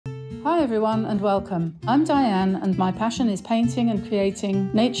Hi everyone and welcome. I'm Diane and my passion is painting and creating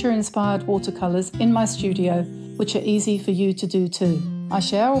nature-inspired watercolours in my studio, which are easy for you to do too. I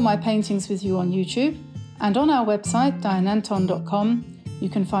share all my paintings with you on YouTube, and on our website dianeanton.com you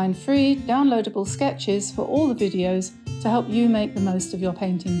can find free downloadable sketches for all the videos to help you make the most of your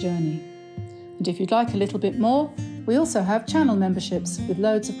painting journey. And if you'd like a little bit more, we also have channel memberships with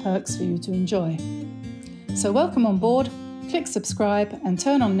loads of perks for you to enjoy. So welcome on board. Click subscribe and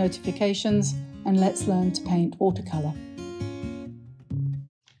turn on notifications, and let's learn to paint watercolour.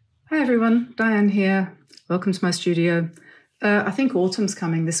 Hi everyone, Diane here. Welcome to my studio. I think autumn's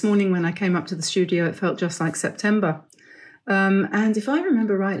coming. This morning when I came up to the studio it felt just like September. And if I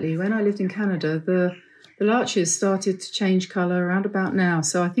remember rightly, when I lived in Canada, the larches started to change colour around about now.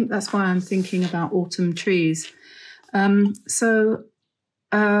 So I think that's why I'm thinking about autumn trees. This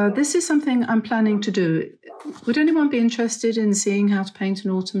is something I'm planning to do. Would anyone be interested in seeing how to paint an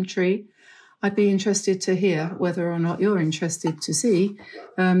autumn tree? I'd be interested to hear whether or not you're interested to see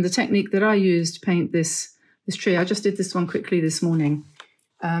the technique that I used to paint this tree. I just did this one quickly this morning.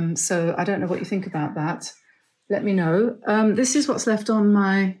 So I don't know what you think about that. Let me know. This is what's left on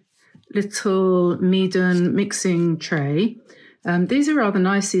my little meadow mixing tray. These are rather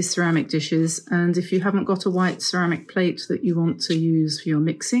nice, these ceramic dishes, and if you haven't got a white ceramic plate that you want to use for your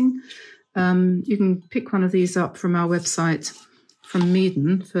mixing, you can pick one of these up from our website from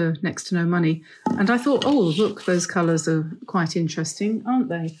Meadow for next to no money. And I thought, oh, look, those colours are quite interesting, aren't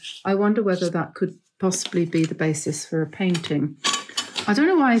they? I wonder whether that could possibly be the basis for a painting. I don't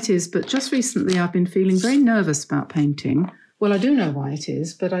know why it is, but just recently I've been feeling very nervous about painting. Well, I do know why it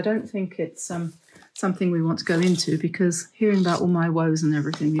is, but I don't think it's something we want to go into, because hearing about all my woes and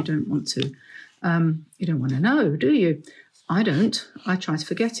everything, you don't want to know, do you? I don't. I try to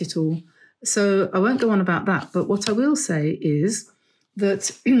forget it all. So I won't go on about that. But what I will say is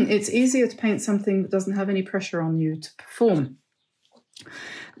that it's easier to paint something that doesn't have any pressure on you to perform.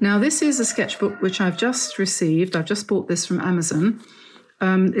 Now, this is a sketchbook which I've just received. I've just bought this from Amazon.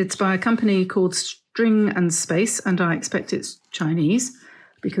 It's by a company called String and Space, and I expect it's Chinese,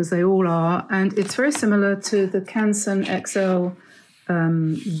 because they all are, and it's very similar to the Canson XL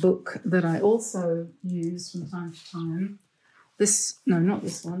book that I also use from time to time. No, not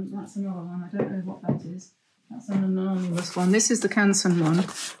this one, that's another one, I don't know what that is. That's an anonymous one. This is the Canson one,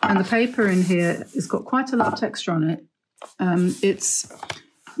 and the paper in here has got quite a lot of texture on it. It's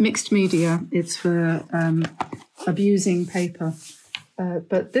mixed media, it's for abusing paper,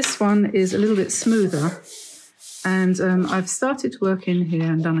 but this one is a little bit smoother. And I've started to work in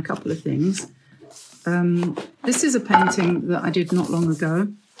here and done a couple of things. This is a painting that I did not long ago.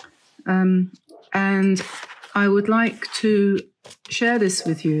 And I would like to share this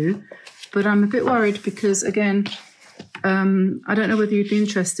with you, but I'm a bit worried because, again, I don't know whether you'd be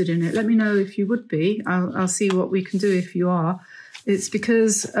interested in it. Let me know if you would be. I'll see what we can do if you are. It's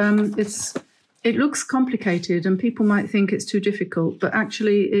because it looks complicated and people might think it's too difficult, but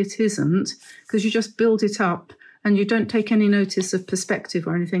actually it isn't, because you just build it up. And you don't take any notice of perspective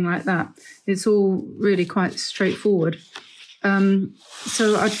or anything like that. It's all really quite straightforward.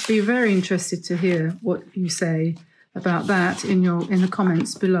 So I'd be very interested to hear what you say about that in the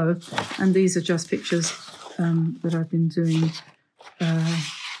comments below. And these are just pictures that I've been doing.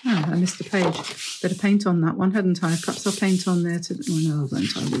 I missed a page. Better paint on that one, hadn't I? Perhaps I'll paint on there too. Oh, no, I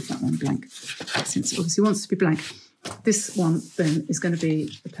won't. I'll leave that one blank, since it obviously wants to be blank. This one then is going to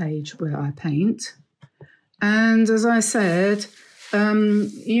be the page where I paint. And as I said,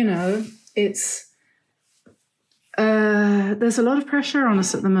 it's there's a lot of pressure on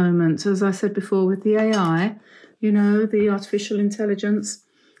us at the moment, as I said before, with the AI, the artificial intelligence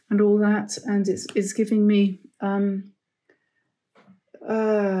and all that, and it's giving me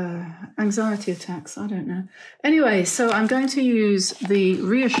anxiety attacks. I don't know. Anyway, so I'm going to use the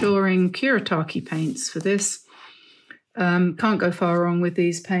reassuring Kuretake paints for this. Can't go far wrong with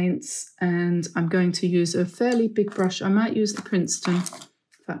these paints, and I'm going to use a fairly big brush. I might use the Princeton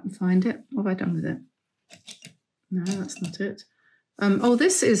if I can find it. What have I done with it? No, that's not it. Oh,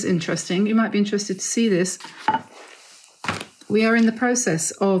 this is interesting. You might be interested to see this. We are in the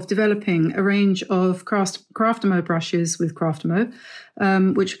process of developing a range of Craftamo brushes with Craftamo,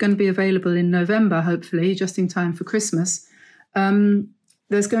 which are going to be available in November, hopefully, just in time for Christmas.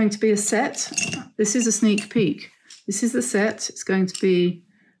 There's going to be a set. This is a sneak peek. This is the set. It's going to be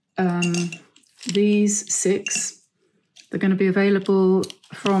these 6. They're going to be available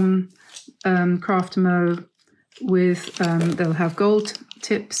from Craftamo with, they'll have gold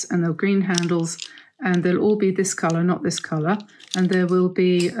tips and they'll green handles, and they'll all be this colour, not this colour. And there will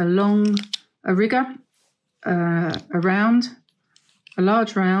be a rigger, a round, a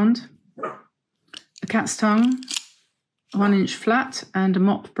large round, a cat's tongue, 1 inch flat, and a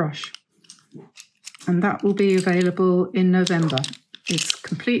mop brush. And that will be available in November. It's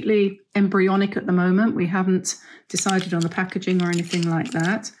completely embryonic at the moment. We haven't decided on the packaging or anything like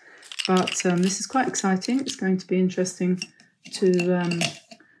that. But this is quite exciting. It's going to be interesting to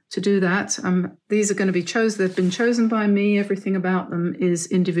do that. These are going to be chosen. They've been chosen by me. Everything about them is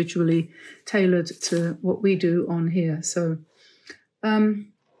individually tailored to what we do on here. So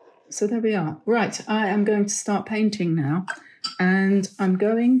there we are. Right, I am going to start painting now. And I'm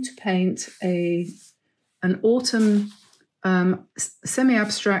going to paint an autumn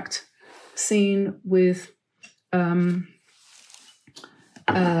semi-abstract scene with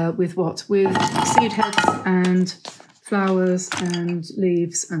what? With seed heads and flowers and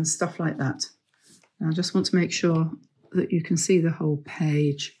leaves and stuff like that. And I just want to make sure that you can see the whole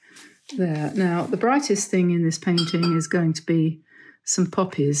page there. Now, the brightest thing in this painting is going to be some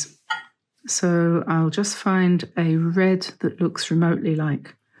poppies. So I'll just find a red that looks remotely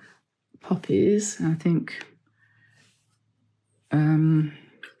like poppies. I think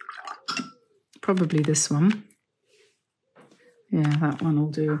probably this one. Yeah, that one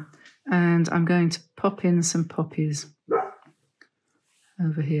will do. And I'm going to pop in some poppies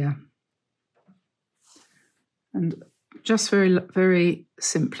over here. And just very, very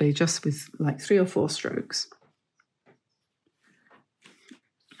simply, just with like 3 or 4 strokes.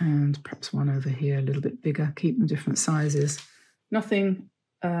 And perhaps one over here, a little bit bigger, keep them different sizes. Nothing,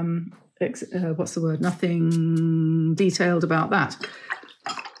 what's the word? Nothing detailed about that.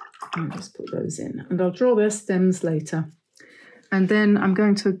 I'll just put those in. And I'll draw their stems later. And then I'm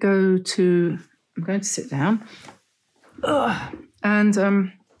going to sit down.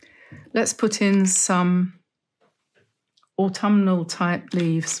 And let's put in some autumnal type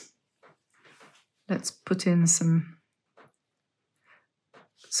leaves. Let's put in some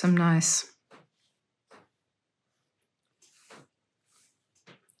nice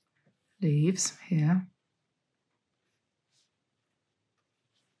leaves here.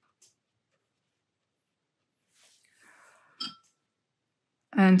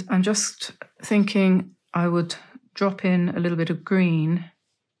 And I'm just thinking I would drop in a little bit of green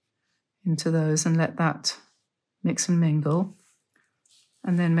into those and let that mix and mingle.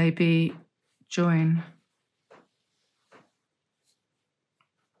 And then maybe join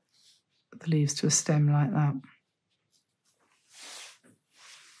the leaves to a stem like that.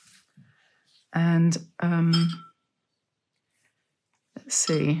 And let's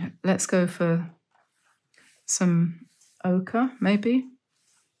see, let's go for some ochre, maybe.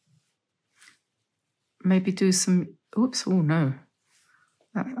 Maybe do some, oops, oh no.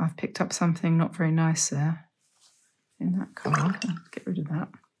 I've picked up something not very nice there in that colour. Get rid of that.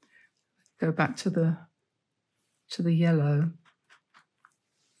 Go back to the yellow.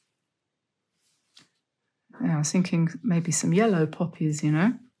 Yeah, I was thinking maybe some yellow poppies, you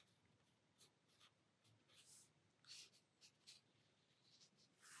know.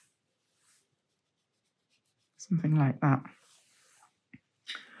 Something like that.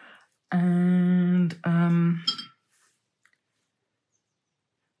 And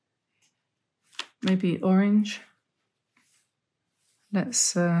maybe orange.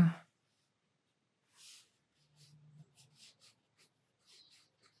 Let's and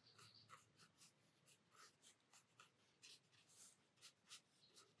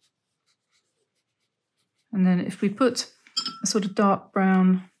then if we put a sort of dark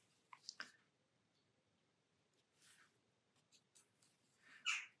brown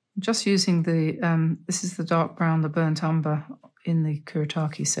just using the, this is the dark brown, the burnt umber in the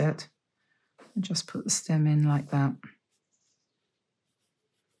Kuretake set. And just put the stem in like that.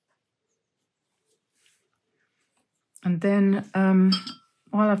 And then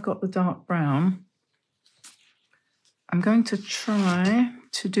while I've got the dark brown, I'm going to try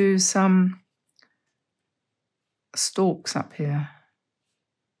to do some stalks up here.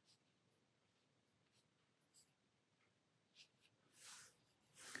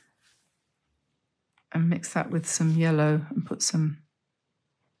 And mix that with some yellow and put some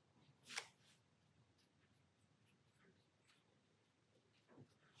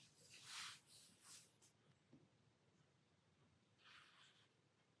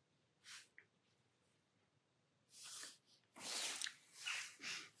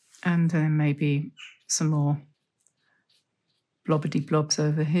and then maybe some more blobbity blobs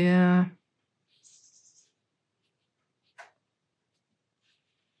over here.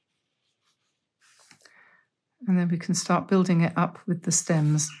 And then we can start building it up with the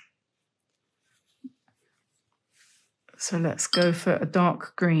stems. So let's go for a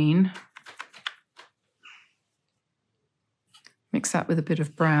dark green. Mix that with a bit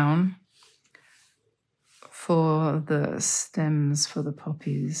of brown. for the stems for the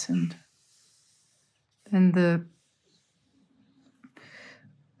poppies, and then the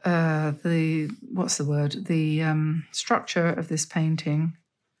what's the word? The structure of this painting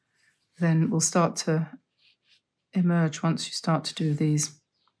then will start to emerge once you start to do these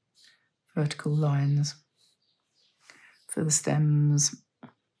vertical lines for the stems.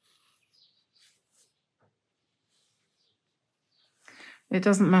 It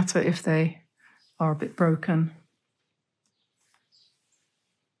doesn't matter if they are a bit broken.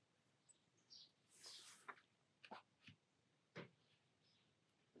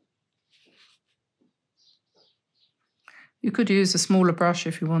 You could use a smaller brush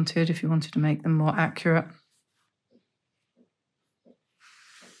if you wanted to make them more accurate.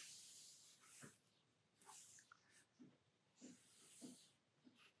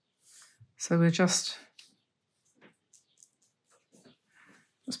 So we're just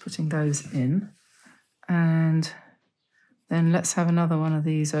putting those in, and then let's have another one of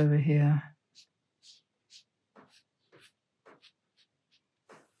these over here.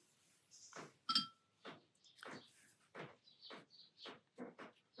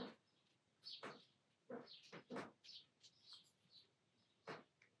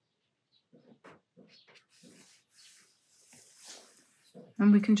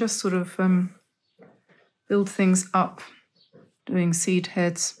 And we can just sort of build things up, doing seed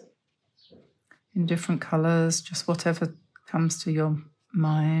heads in different colours, just whatever comes to your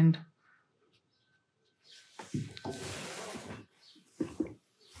mind.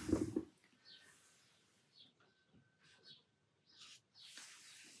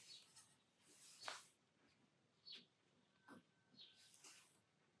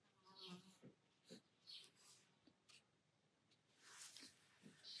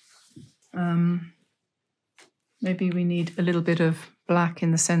 Maybe we need a little bit of black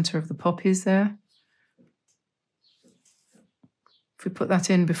in the centre of the poppies there. If we put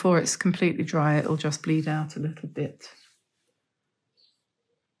that in before it's completely dry, it'll just bleed out a little bit.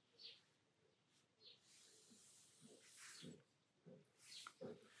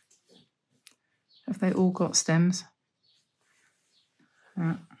 Have they all got stems?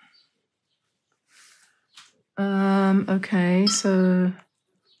 Yeah. Okay, so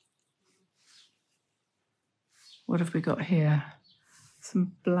what have we got here?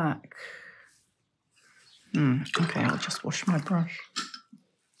 Some black. Okay, I'll just wash my brush.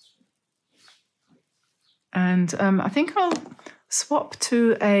 And I think I'll swap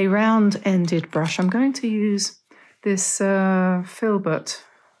to a round-ended brush. I'm going to use this filbert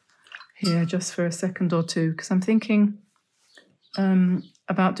here just for a second or two, because I'm thinking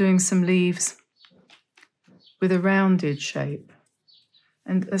about doing some leaves with a rounded shape.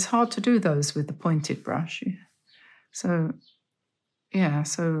 And it's hard to do those with the pointed brush. So, yeah,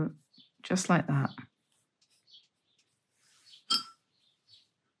 so just like that.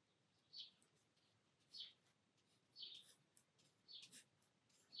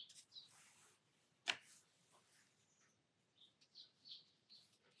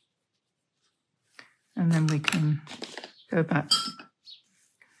 And then we can go back,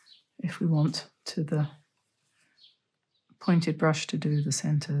 if we want, to the pointed brush to do the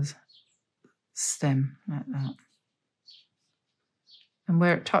centre's stem, like that. And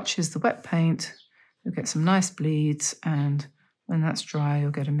where it touches the wet paint, you'll get some nice bleeds, and when that's dry,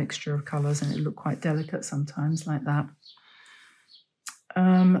 you'll get a mixture of colours, and it'll look quite delicate sometimes, like that.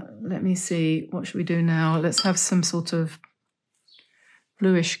 Let me see, what should we do now? Let's have some sort of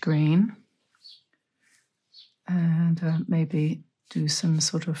bluish green. And maybe do some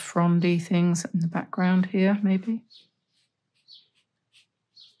sort of frondy things in the background here, maybe.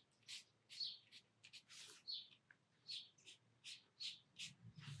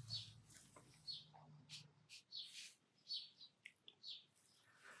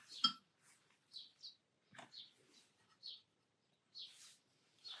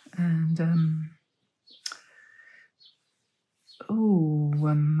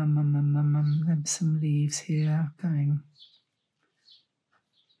 And some leaves here going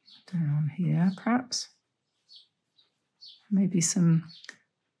down here, perhaps. Maybe some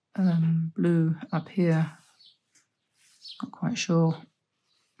blue up here. Not quite sure.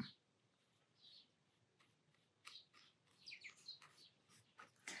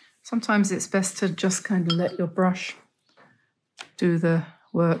 Sometimes it's best to just kind of let your brush do the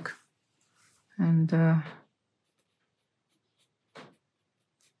work and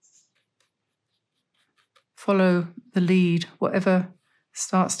follow the lead, whatever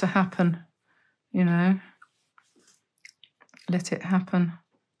starts to happen, you know, let it happen.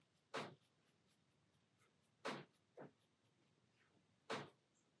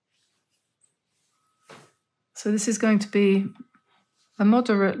 So this is going to be a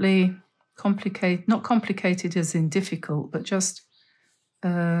moderately complicated, not complicated as in difficult, but just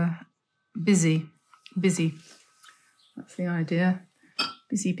busy. That's the idea.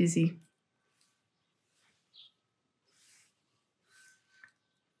 Busy.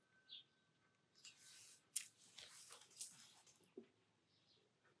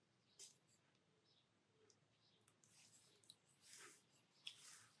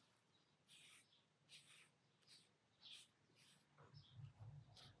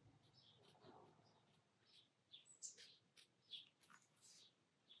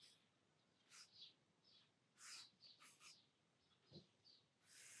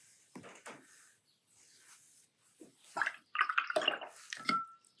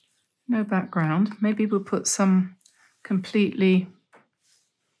 No background. Maybe we'll put some completely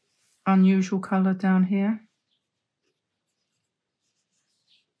unusual colour down here.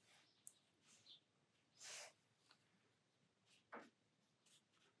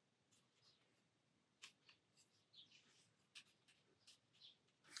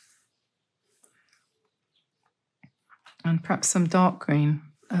 And perhaps some dark green.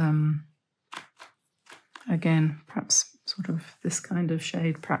 Again, perhaps sort of this kind of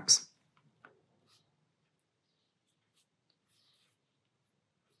shade, perhaps.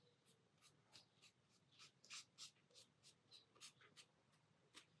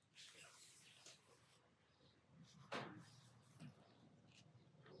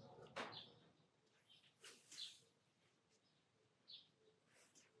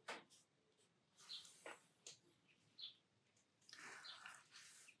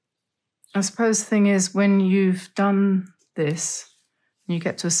 I suppose the thing is, when you've done this, and you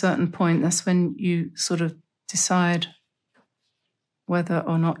get to a certain point, that's when you sort of decide whether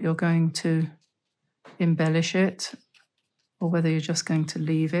or not you're going to embellish it or whether you're just going to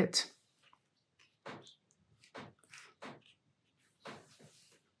leave it.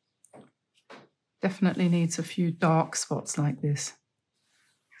 Definitely needs a few dark spots like this.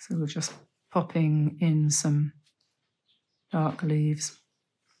 So we're just popping in some dark leaves.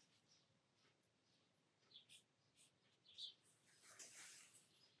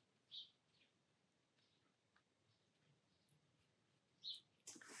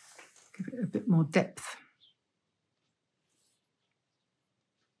 Give it a bit more depth.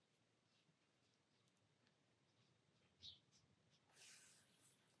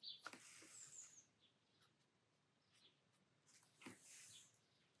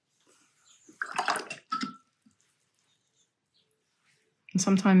 And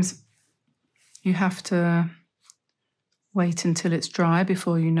sometimes you have to wait until it's dry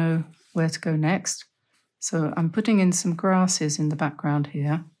before you know where to go next. So I'm putting in some grasses in the background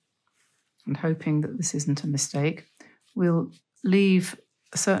here and hoping that this isn't a mistake. We'll leave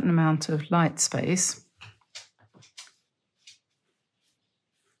a certain amount of light space.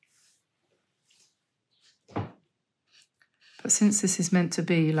 But since this is meant to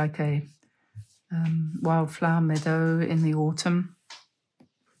be like a wildflower meadow in the autumn,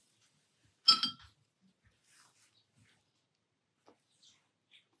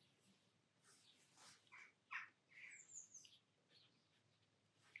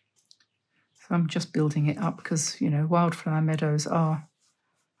 so I'm just building it up because, you know, wildflower meadows are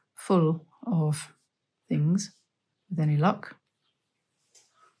full of things with any luck.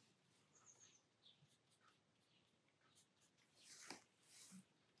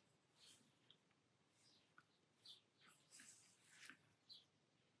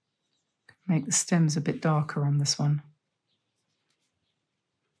 Make the stems a bit darker on this one.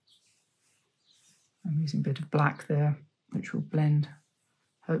 I'm using a bit of black there, which will blend,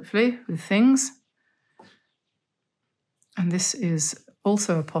 hopefully, with things. And this is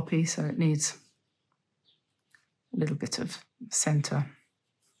also a poppy, so it needs a little bit of centre.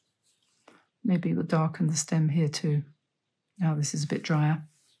 Maybe we'll darken the stem here too. Now this is a bit drier.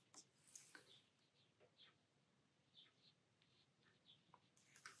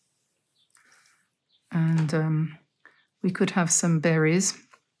 And we could have some berries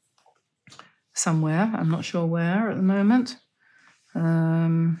somewhere. I'm not sure where at the moment.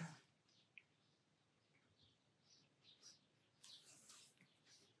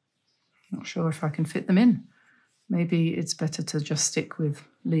 Not sure if I can fit them in. Maybe it's better to just stick with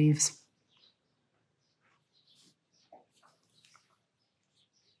leaves.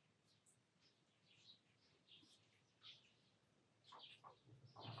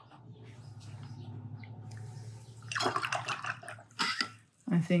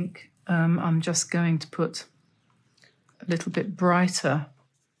 I think I'm just going to put a little bit brighter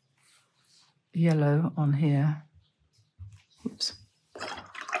yellow on here. Oops.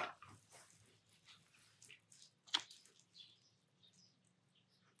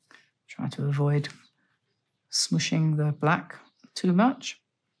 Try to avoid smushing the black too much.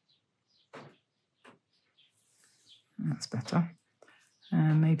 That's better.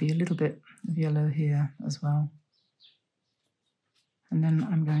 And maybe a little bit of yellow here as well. And then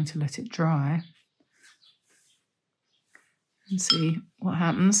I'm going to let it dry and see what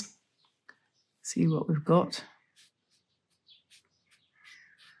happens. See what we've got.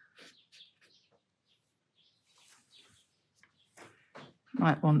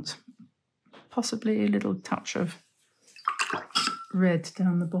 Might want possibly a little touch of red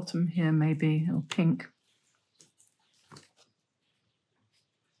down the bottom here, maybe, or pink.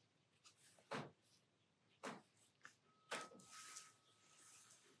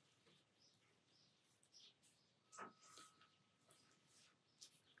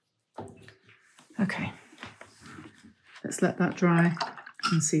 Okay, let's let that dry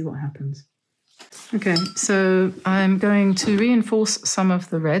and see what happens. Okay, so I'm going to reinforce some of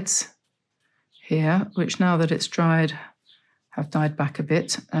the reds here, which now that it's dried have died back a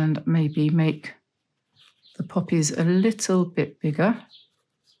bit, and maybe make the poppies a little bit bigger.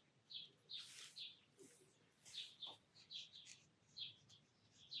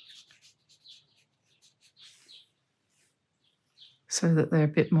 So that they're a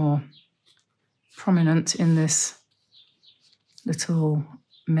bit more prominent in this little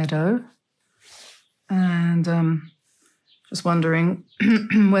meadow. And just wondering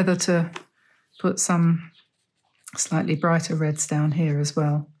whether to put some slightly brighter reds down here as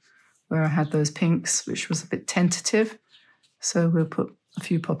well, where I had those pinks, which was a bit tentative. So we'll put a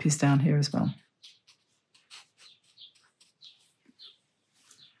few poppies down here as well.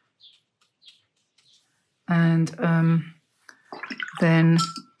 And then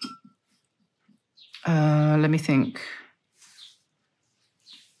let me think.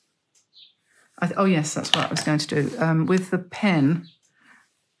 Oh yes, that's what I was going to do. With the pen,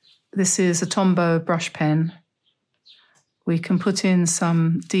 this is a Tombow brush pen. We can put in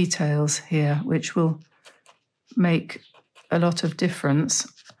some details here, which will make a lot of difference.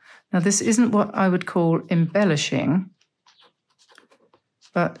 Now, this isn't what I would call embellishing,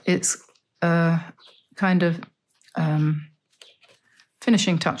 but it's kind of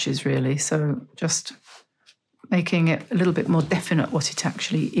finishing touches, really. So just making it a little bit more definite what it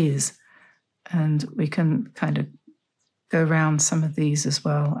actually is. And we can kind of go around some of these as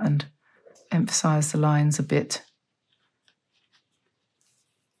well and emphasize the lines a bit.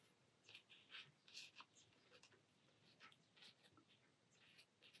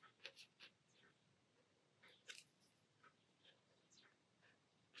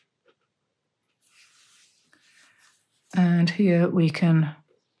 And here we can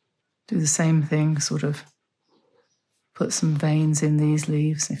do the same thing, sort of put some veins in these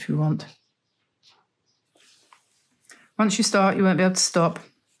leaves if you want. Once you start, you won't be able to stop.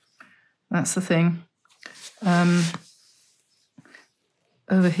 That's the thing.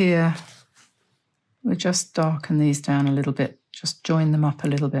 Over here, we'll just darken these down a little bit, just join them up a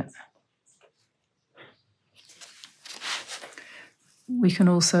little bit. We can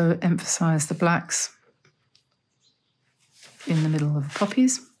also emphasize the blacks in the middle of the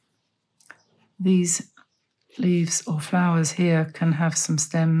poppies. These leaves or flowers here can have some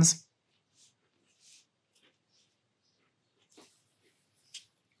stems.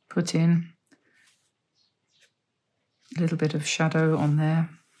 Put in a little bit of shadow on there,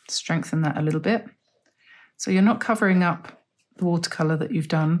 strengthen that a little bit. So you're not covering up the watercolour that you've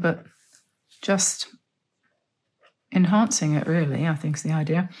done, but just enhancing it, really, I think is the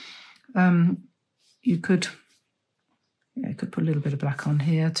idea. You could put a little bit of black on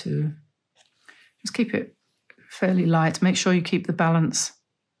here to just keep it fairly light. Make sure you keep the balance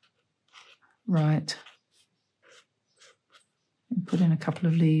right. Put in a couple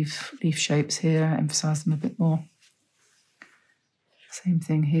of leaf shapes here, emphasize them a bit more. Same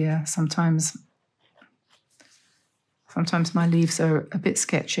thing here. Sometimes my leaves are a bit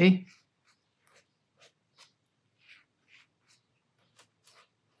sketchy.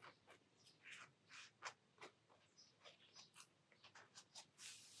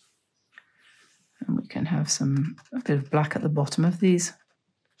 And we can have a bit of black at the bottom of these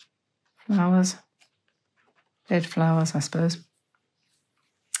flowers. Dead flowers, I suppose.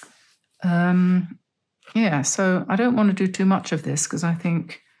 Yeah, so I don't want to do too much of this because I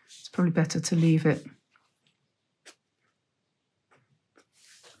think it's probably better to leave it.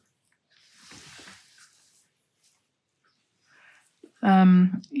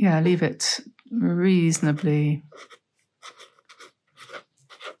 Yeah, leave it reasonably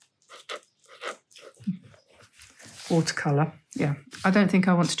watercolor. Yeah, I don't think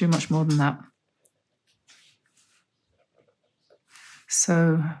I want to do much more than that.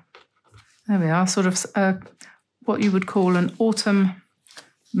 So There we are, sort of what you would call an autumn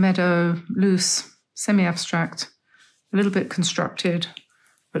meadow, loose, semi-abstract, a little bit constructed,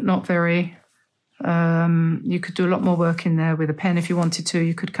 but not very. You could do a lot more work in there with a pen if you wanted to.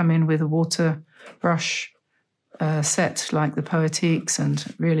 You could come in with a water brush set like the Poetiques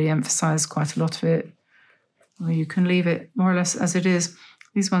and really emphasize quite a lot of it. Or you can leave it more or less as it is.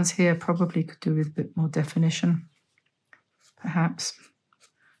 These ones here probably could do with a bit more definition, perhaps.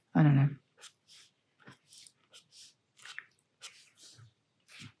 I don't know.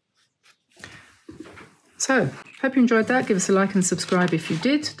 So, hope you enjoyed that. Give us a like and subscribe if you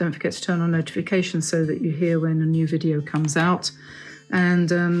did. Don't forget to turn on notifications so that you hear when a new video comes out. And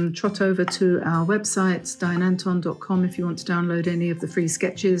trot over to our website, dianeanton.com, if you want to download any of the free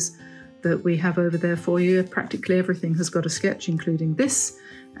sketches that we have over there for you. Practically everything has got a sketch, including this.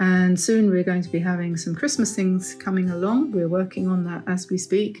 And soon we're going to be having some Christmas things coming along. We're working on that as we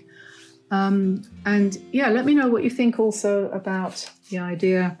speak. And yeah, let me know what you think also about the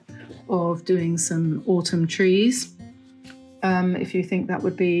idea of doing some autumn trees. If you think that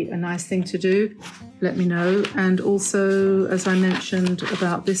would be a nice thing to do, let me know. And also, as I mentioned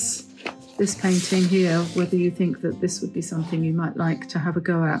about this painting here, whether you think that this would be something you might like to have a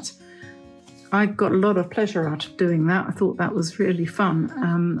go at. I got a lot of pleasure out of doing that. I thought that was really fun,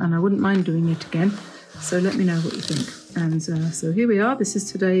 and I wouldn't mind doing it again. So let me know what you think. And so here we are. This is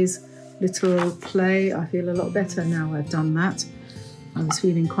today's little play. I feel a lot better now I've done that. I was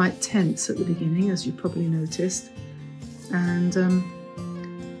feeling quite tense at the beginning, as you probably noticed. And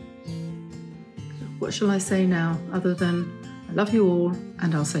what shall I say now, other than I love you all,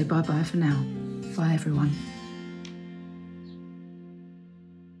 and I'll say bye-bye for now. Bye, everyone.